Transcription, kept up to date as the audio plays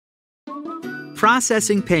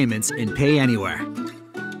Processing payments in Payanywhere.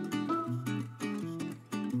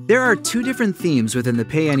 There are two different themes within the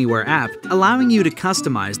Payanywhere app, allowing you to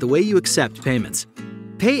customize the way you accept payments.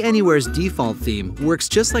 Payanywhere's default theme works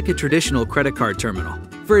just like a traditional credit card terminal.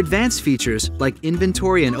 For advanced features like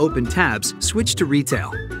inventory and open tabs, switch to retail.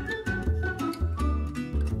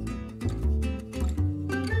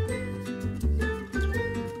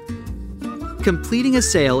 Completing a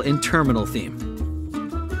sale in terminal theme.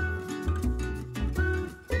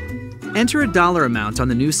 Enter a dollar amount on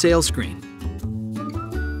the new sales screen.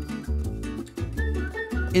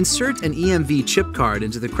 Insert an EMV chip card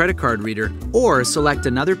into the credit card reader or select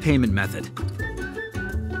another payment method.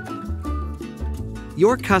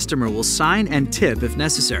 Your customer will sign and tip if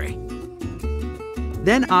necessary.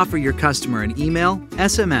 Then offer your customer an email,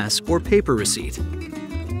 SMS, or paper receipt.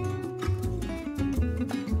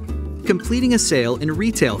 Completing a sale in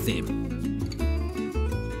retail theme.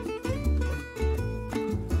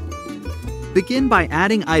 Begin by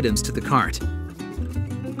adding items to the cart.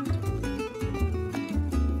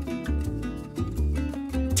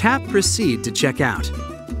 Tap Proceed to check out.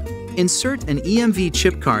 Insert an EMV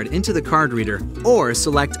chip card into the card reader or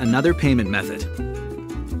select another payment method.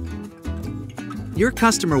 Your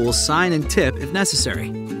customer will sign and tip if necessary.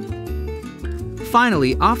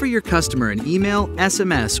 Finally, offer your customer an email,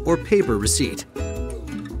 SMS, or paper receipt.